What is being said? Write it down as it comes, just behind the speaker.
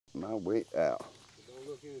my way out. It don't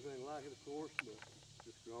look anything like it, of course, but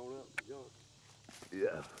just grown up junk.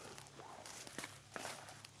 Yeah.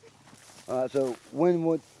 All right, so when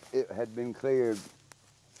would it had been cleared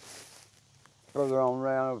further on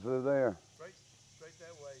around over through there? Straight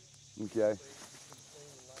that way. Okay.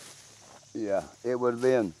 Yeah, it would have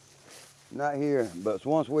been not here, but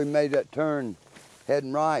once we made that turn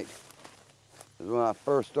heading right is when I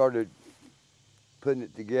first started putting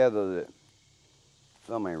it together that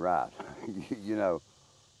something ain't right, you know.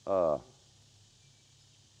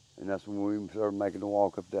 And that's when we started making the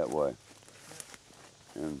walk up that way.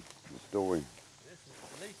 And the story. This is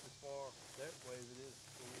at least as far that way as it is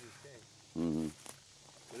when we came. Mm-hmm.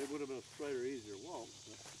 But it would have been a straighter, easier walk.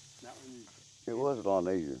 But not when you. It was a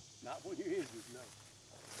lot easier. Not when you're injured, no.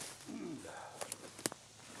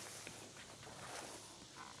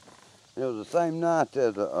 It was the same night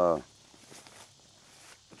that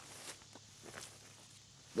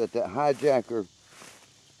that hijacker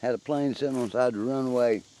had a plane sitting on the side of the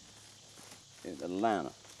runway in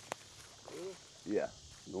Atlanta. Really? Yeah.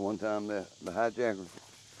 The one time the hijacker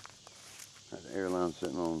had the airline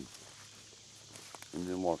sitting on, and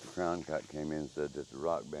then Walter Cronkite came in and said that the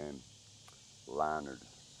rock band Lynyrd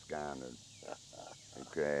Skynyrd had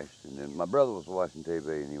crashed. And then my brother was watching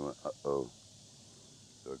TV and he went, uh-oh.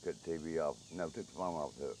 So I cut the TV off. No, took the phone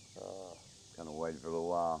off the hook. Kind of waited for a little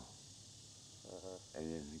while. And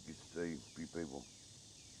then you could see a few people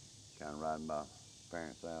kind of riding by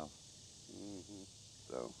parents' house.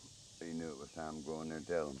 So he knew it was time to go in there and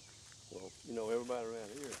tell them. Well, you know, everybody around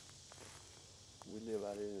here, we live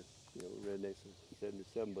out here, you know, rednecks in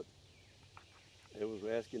 77, but they was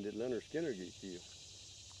asking, did Lynyrd Skynyrd get killed?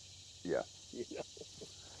 Yeah. You know?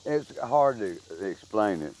 It's hard to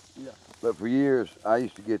explain it. Yeah. But for years, I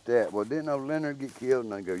used to get that. Well, didn't no Lynyrd get killed?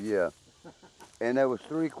 And I go, yeah. And there was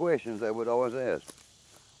 3 questions they would always ask.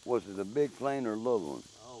 Was it a big plane or a little one?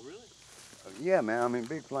 Oh, really? Yeah, man. I mean,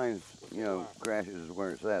 big planes, you know, crashes is where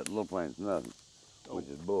it's at. Little planes, nothing, which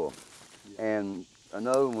is bull. Yeah. And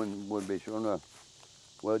another one would be, sure enough,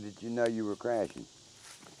 well, did you know you were crashing?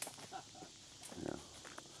 Yeah.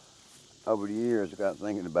 Over the years, I got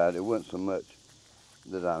thinking about it. It wasn't so much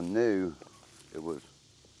that I knew. It was,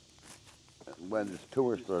 when this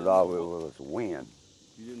tour started off, it was wind.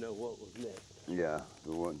 You didn't know what was next. Yeah,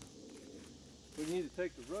 it wasn't. We can either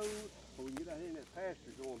take the road or we can get out here in that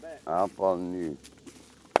pasture going back. I'll follow you.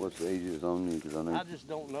 What's the easiest on you? Cause I know. I just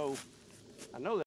don't know. I know that.